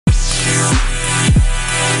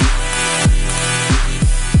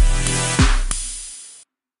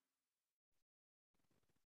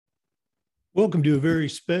Welcome to a very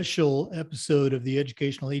special episode of the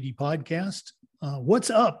Educational AD Podcast.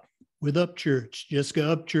 What's up with Upchurch?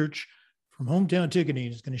 Jessica Upchurch from Hometown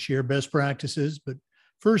Ticketing is going to share best practices. But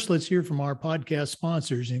first, let's hear from our podcast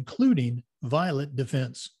sponsors, including Violet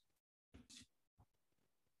Defense.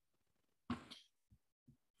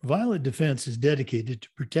 Violet Defense is dedicated to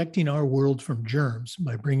protecting our world from germs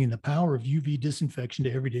by bringing the power of UV disinfection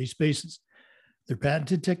to everyday spaces. Their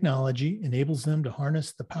patented technology enables them to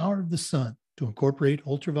harness the power of the sun to incorporate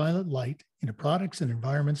ultraviolet light into products and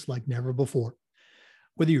environments like never before.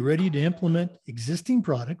 Whether you're ready to implement existing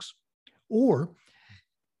products or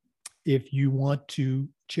if you want to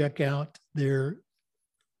check out their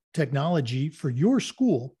technology for your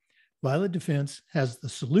school, Violet Defense has the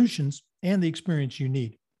solutions and the experience you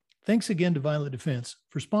need. Thanks again to Violet Defense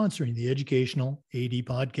for sponsoring the Educational AD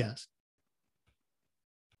Podcast.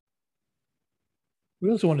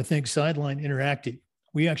 We also want to thank Sideline Interactive.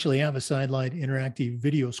 We actually have a Sideline Interactive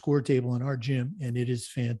video score table in our gym, and it is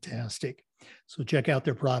fantastic. So check out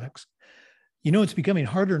their products. You know, it's becoming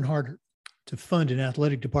harder and harder to fund an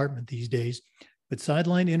athletic department these days, but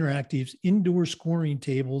Sideline Interactive's indoor scoring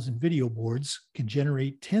tables and video boards can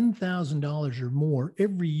generate $10,000 or more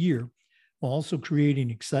every year, while also creating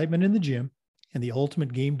excitement in the gym and the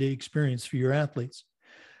ultimate game day experience for your athletes.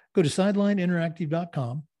 Go to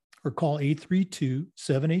sidelineinteractive.com or call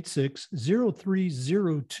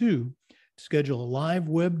 832-786-0302 to schedule a live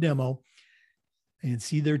web demo and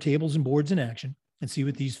see their tables and boards in action and see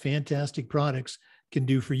what these fantastic products can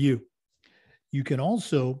do for you. You can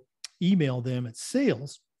also email them at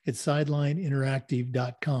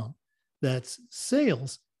sales@sidelineinteractive.com. That's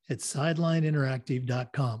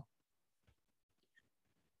sales@sidelineinteractive.com.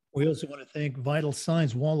 We also want to thank Vital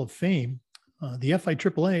Signs Wall of Fame. The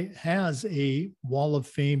FIAAA has a Wall of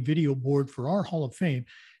Fame video board for our Hall of Fame,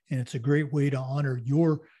 and it's a great way to honor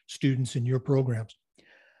your students and your programs.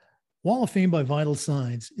 Wall of Fame by Vital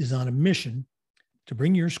Signs is on a mission to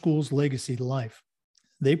bring your school's legacy to life.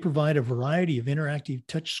 They provide a variety of interactive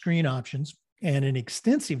touchscreen options and an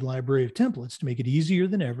extensive library of templates to make it easier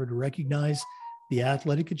than ever to recognize the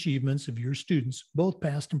athletic achievements of your students, both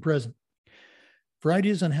past and present. For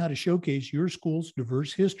ideas on how to showcase your school's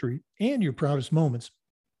diverse history and your proudest moments,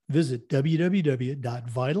 visit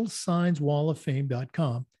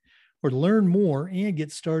www.vitalsignswalloffame.com, or to learn more and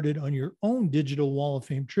get started on your own digital Wall of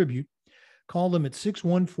Fame tribute, call them at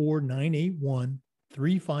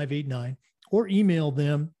 614-981-3589 or email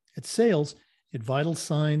them at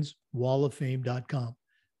sales@vitalsignswalloffame.com.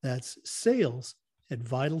 That's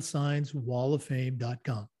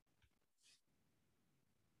sales@vitalsignswalloffame.com.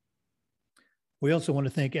 We also want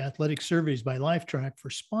to thank Athletic Surveys by Lifetrack for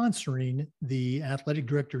sponsoring the Athletic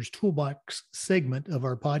Director's Toolbox segment of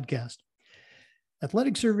our podcast.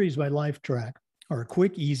 Athletic Surveys by Lifetrack are a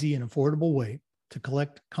quick, easy, and affordable way to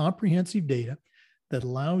collect comprehensive data that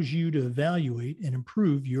allows you to evaluate and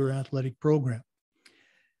improve your athletic program.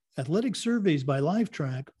 Athletic Surveys by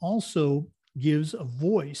Lifetrack also gives a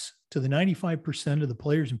voice to the 95% of the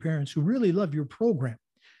players and parents who really love your program.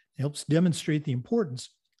 It helps demonstrate the importance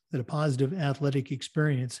that a positive athletic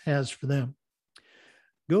experience has for them.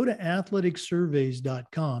 Go to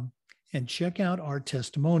athleticsurveys.com and check out our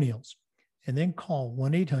testimonials, and then call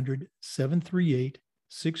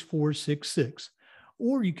 1-800-738-6466,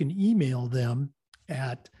 or you can email them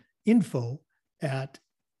at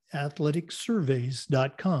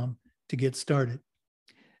info@athleticsurveys.com to get started.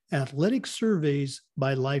 Athletic Surveys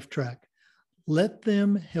by Lifetrack. Let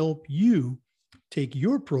them help you take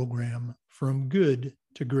your program from good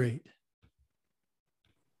to great.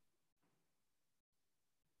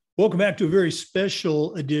 Welcome back to a very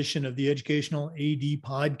special edition of the Educational AD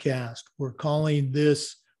Podcast. We're calling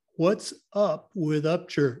this What's Up with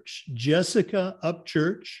Upchurch. Jessica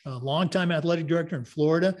Upchurch, a longtime athletic director in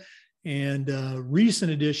Florida and a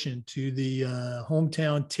recent addition to the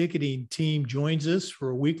Hometown Ticketing team, joins us for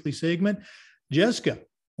a weekly segment. Jessica,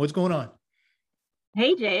 what's going on?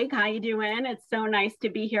 Hey, Jake, how you doing? It's so nice to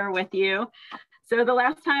be here with you. So the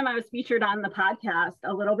last time I was featured on the podcast,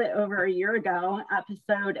 a little bit over a year ago,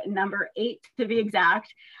 episode number 8 to be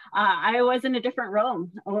exact, I was in a different role.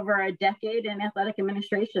 Over a decade in athletic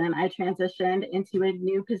administration, I transitioned into a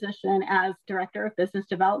new position as Director of Business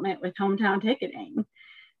Development with Hometown Ticketing.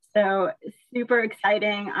 So super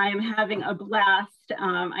exciting. I'm having a blast.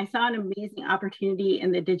 I saw an amazing opportunity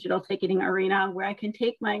in the digital ticketing arena where I can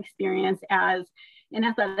take my experience as an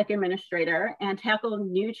athletic administrator and tackle a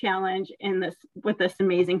new challenge with this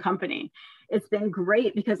amazing company. It's been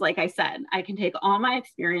great because, like I said, I can take all my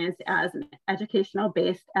experience as an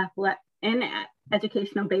educational-based athletics and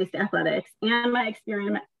my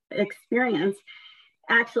experience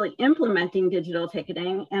actually implementing digital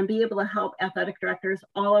ticketing and be able to help athletic directors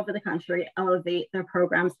all over the country elevate their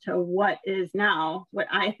programs to what is now what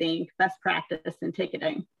I think best practice in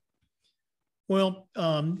ticketing. Well,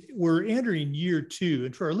 we're entering year 2,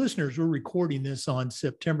 and for our listeners, we're recording this on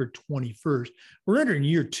September 21st. We're entering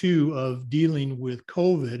year 2 of dealing with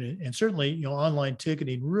COVID, and certainly, online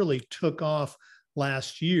ticketing really took off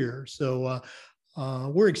last year. So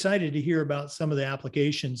we're excited to hear about some of the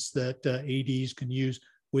applications that ADs can use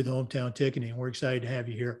with hometown ticketing. We're excited to have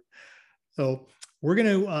you here. So we're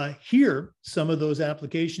going to hear some of those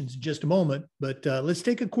applications in just a moment, but let's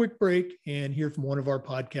take a quick break and hear from one of our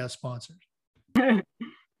podcast sponsors.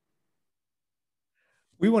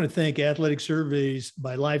 We want to thank Athletic Surveys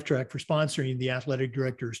by Lifetrack for sponsoring the Athletic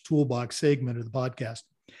Director's Toolbox segment of the podcast.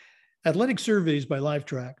 Athletic Surveys by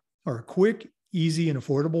Lifetrack are a quick, easy, and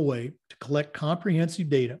affordable way to collect comprehensive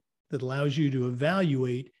data that allows you to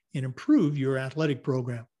evaluate and improve your athletic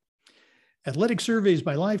program. Athletic Surveys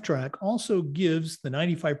by Lifetrack also gives the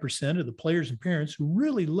 95% of the players and parents who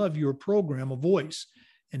really love your program a voice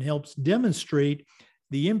and helps demonstrate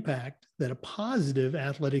the impact that a positive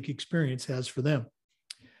athletic experience has for them.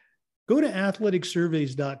 Go to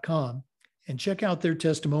athleticsurveys.com and check out their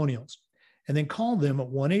testimonials, and then call them at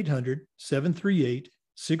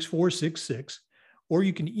 1-800-738-6466, or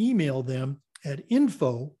you can email them at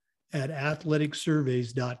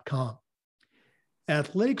info@athleticsurveys.com.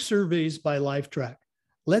 Athletic Surveys by Lifetrack.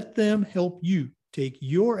 Let them help you take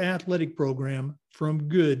your athletic program from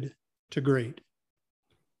good to great.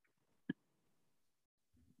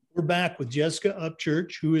 We're back with Jessica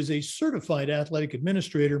Upchurch, who is a certified athletic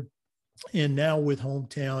administrator and now with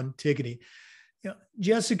Hometown Ticketing.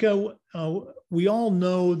 Jessica, we all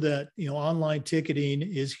know that online ticketing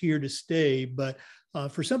is here to stay, but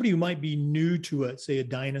for somebody who might be new to it, say a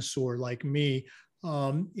dinosaur like me,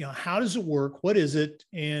 how does it work? What is it?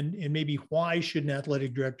 And maybe why should an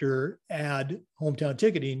athletic director add Hometown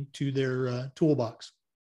Ticketing to their toolbox?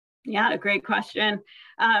 Yeah, great question.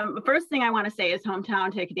 The first thing I want to say is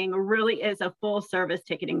Hometown Ticketing really is a full service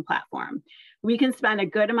ticketing platform. We can spend a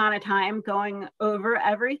good amount of time going over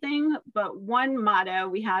everything, but one motto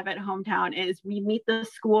we have at Hometown is we meet the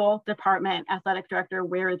school department athletic director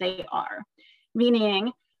where they are.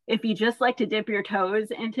 Meaning, if you just like to dip your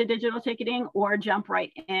toes into digital ticketing or jump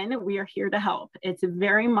right in, we are here to help. It's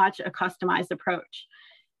very much a customized approach.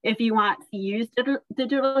 If you want to use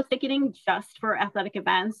digital ticketing just for athletic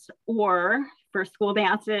events or for school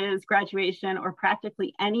dances, graduation, or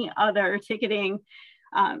practically any other ticketing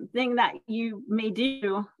thing that you may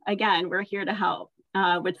do, again, we're here to help,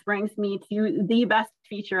 which brings me to the best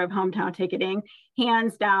feature of Hometown Ticketing,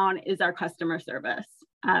 hands down, is our customer service.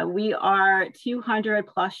 We are 200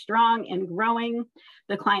 plus strong and growing.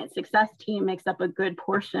 The client success team makes up a good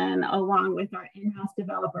portion along with our in-house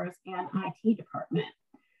developers and IT department.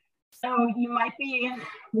 So you might be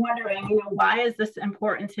wondering, why is this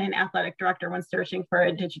important to an athletic director when searching for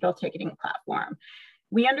a digital ticketing platform?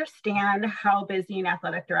 We understand how busy an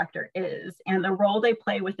athletic director is and the role they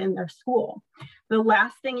play within their school. The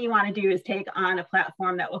last thing you want to do is take on a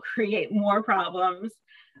platform that will create more problems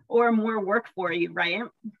or more work for you, right?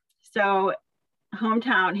 So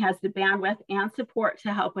Hometown has the bandwidth and support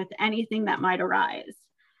to help with anything that might arise.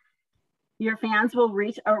 Your fans will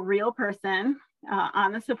reach a real person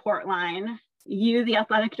on the support line. You, the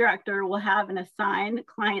athletic director, will have an assigned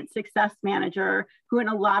client success manager who in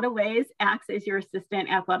a lot of ways acts as your assistant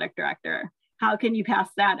athletic director. How can you pass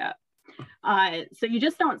that up? So you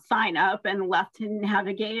just don't sign up and left to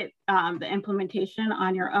navigate the implementation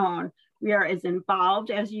on your own. We are as involved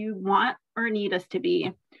as you want or need us to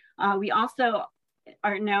be. We also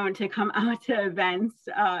are known to come out to events,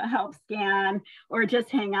 help scan, or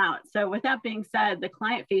just hang out. So with that being said, the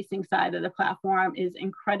client-facing side of the platform is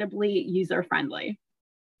incredibly user-friendly.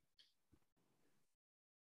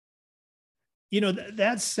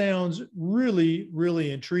 That sounds really,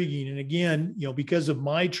 really intriguing. And again, because of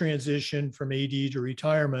my transition from AD to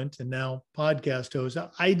retirement and now podcast host,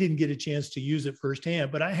 I didn't get a chance to use it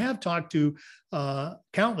firsthand, but I have talked to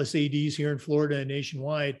countless ADs here in Florida and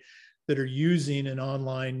nationwide that are using an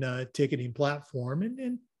online ticketing platform,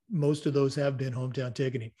 and most of those have been Hometown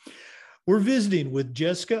Ticketing. We're visiting with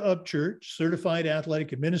Jessica Upchurch, certified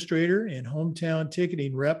athletic administrator and Hometown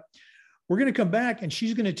Ticketing rep. We're going to come back and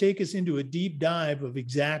she's going to take us into a deep dive of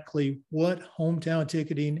exactly what Hometown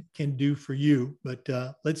Ticketing can do for you. But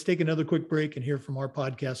let's take another quick break and hear from our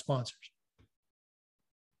podcast sponsors.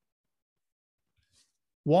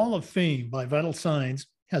 Wall of Fame by Vital Signs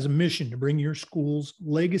has a mission to bring your school's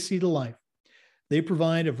legacy to life. They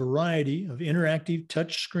provide a variety of interactive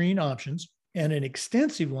touchscreen options and an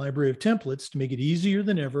extensive library of templates to make it easier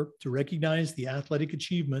than ever to recognize the athletic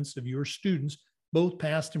achievements of your students, both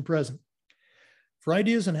past and present. For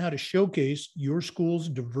ideas on how to showcase your school's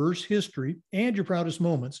diverse history and your proudest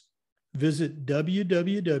moments, visit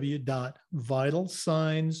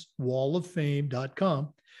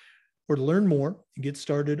www.vitalsignswalloffame.com, or to learn more and get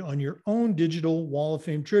started on your own digital Wall of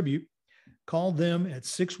Fame tribute, call them at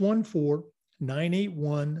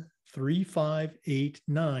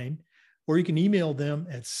 614-981-3589, or you can email them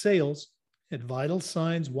at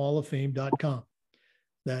sales@vitalsignswalloffame.com.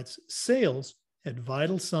 That's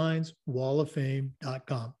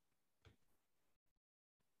sales@vitalsignswalloffame.com.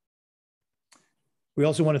 We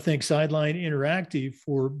also want to thank Sideline Interactive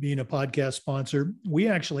for being a podcast sponsor. We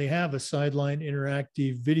actually have a Sideline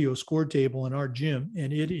Interactive video score table in our gym,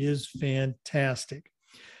 and it is fantastic.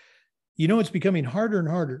 You know, it's becoming harder and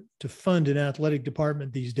harder to fund an athletic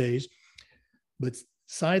department these days, but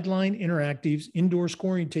Sideline Interactive's indoor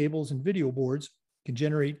scoring tables and video boards can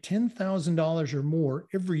generate $10,000 or more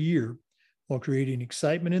every year while creating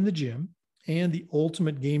excitement in the gym and the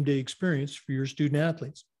ultimate game day experience for your student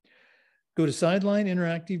athletes. Go to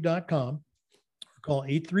sidelineinteractive.com or call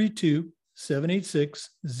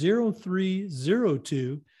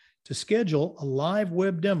 832-786-0302 to schedule a live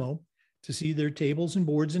web demo to see their tables and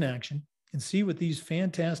boards in action and see what these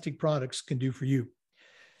fantastic products can do for you.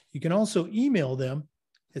 You can also email them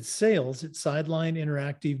at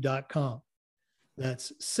sales@sidelineinteractive.com.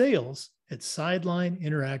 That's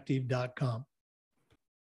sales@sidelineinteractive.com.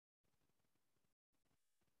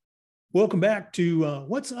 Welcome back to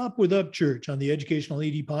What's Up with Upchurch on the Educational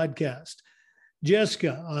AD Podcast.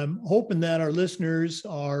 Jessica, I'm hoping that our listeners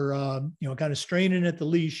are, kind of straining at the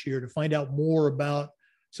leash here to find out more about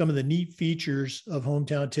some of the neat features of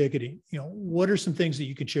hometown ticketing. What are some things that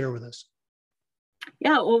you could share with us?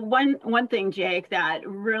 Yeah, well, one thing, Jake, that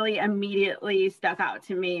really immediately stuck out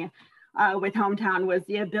to me with Hometown was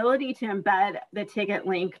the ability to embed the ticket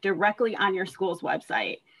link directly on your school's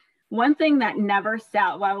website. One thing that never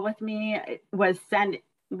sat well with me was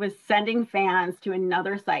sending fans to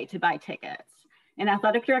another site to buy tickets. An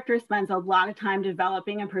athletic director spends a lot of time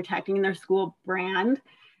developing and protecting their school brand.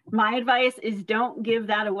 My advice is don't give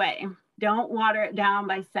that away. Don't water it down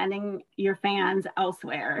by sending your fans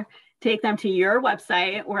elsewhere. Take them to your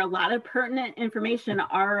website where a lot of pertinent information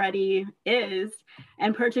already is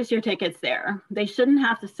and purchase your tickets there. They shouldn't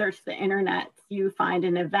have to search the internet to find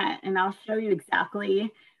an event, and I'll show you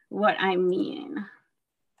exactly what I mean.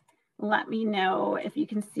 Let me know if you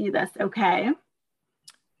can see this okay.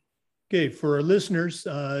 Okay, for our listeners,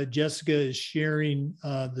 Jessica is sharing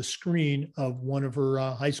the screen of one of her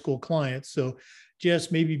high school clients. So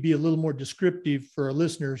Jess, maybe be a little more descriptive for our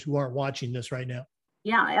listeners who aren't watching this right now.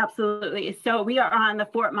 Yeah, absolutely. So we are on the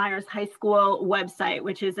Fort Myers High School website,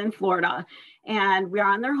 which is in Florida, and we're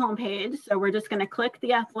on their homepage. So we're just going to click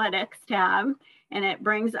the athletics tab, and it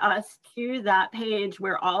brings us to that page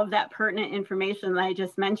where all of that pertinent information that I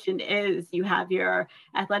just mentioned is. You have your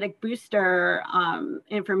athletic booster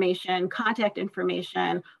information, contact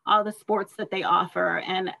information, all the sports that they offer.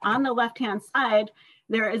 And on the left-hand side,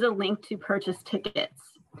 there is a link to purchase tickets.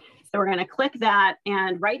 So we're going to click that,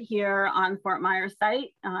 and right here on Fort Myers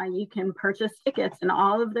site, you can purchase tickets, and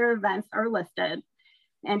all of their events are listed.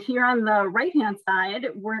 And here on the right-hand side,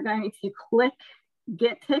 we're going to click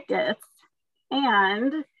Get Tickets,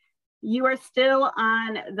 and you are still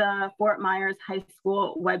on the Fort Myers High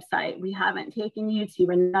School website. We haven't taken you to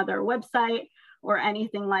another website or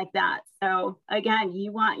anything like that. So again,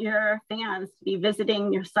 you want your fans to be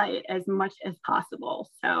visiting your site as much as possible.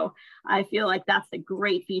 So I feel like that's a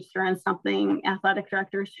great feature and something athletic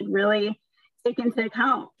directors should really take into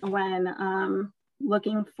account when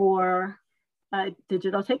looking for a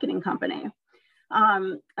digital ticketing company.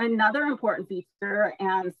 Another important feature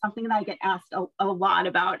and something that I get asked a lot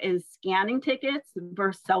about is scanning tickets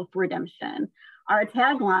versus self-redemption. Our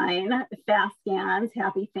tagline, fast scans,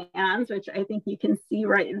 happy fans, which I think you can see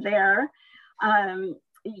right there. I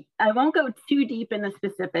won't go too deep in the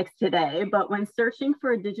specifics today, but when searching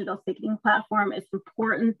for a digital ticketing platform, it's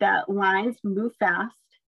important that lines move fast.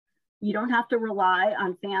 You don't have to rely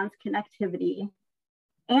on fans' connectivity.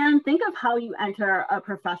 And think of how you enter a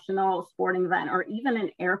professional sporting event or even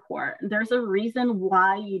an airport. There's a reason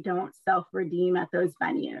why you don't self-redeem at those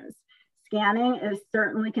venues. Scanning is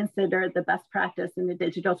certainly considered the best practice in the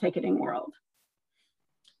digital ticketing world.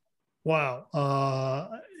 Wow.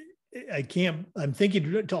 I'm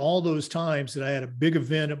thinking to all those times that I had a big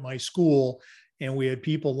event at my school and we had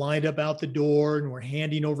people lined up out the door, and we're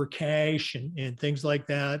handing over cash and things like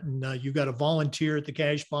that. And you got a volunteer at the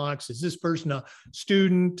cash box. Is this person a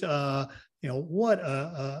student? What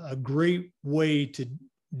a great way to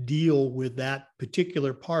deal with that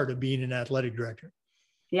particular part of being an athletic director.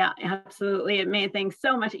 Yeah, absolutely. It made things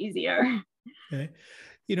so much easier. Okay.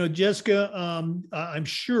 Jessica, I'm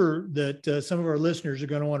sure that some of our listeners are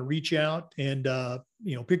going to want to reach out and,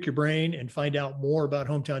 pick your brain and find out more about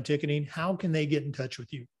Hometown Ticketing. How can they get in touch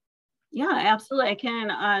with you? Yeah, absolutely. I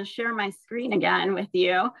can share my screen again with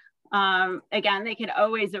you. Again, they can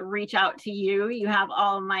always reach out to you. You have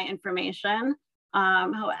all of my information.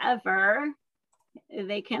 However,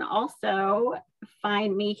 they can also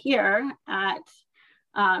find me here at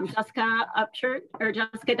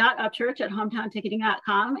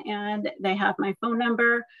jessica.upchurch@hometownticketing.com, and they have my phone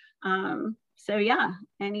number. So yeah,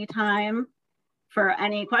 anytime for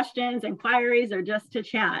any questions, inquiries, or just to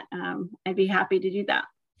chat, I'd be happy to do that.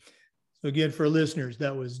 So again, for listeners,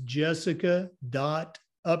 that was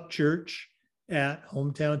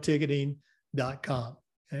jessica.upchurch@hometownticketing.com.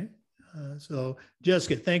 Okay. So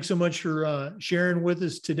Jessica, thanks so much for sharing with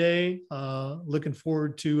us today. Looking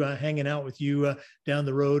forward to hanging out with you down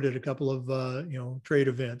the road at a couple of trade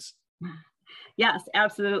events. Yes,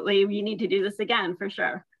 absolutely. We need to do this again for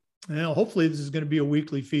sure. Well, hopefully this is going to be a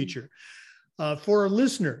weekly feature. For our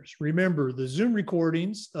listeners, remember the Zoom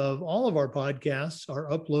recordings of all of our podcasts are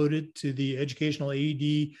uploaded to the Educational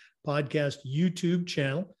AED Podcast YouTube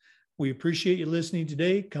channel. We appreciate you listening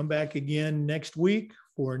today. Come back again next week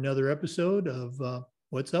for another episode of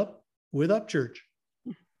What's Up with Upchurch.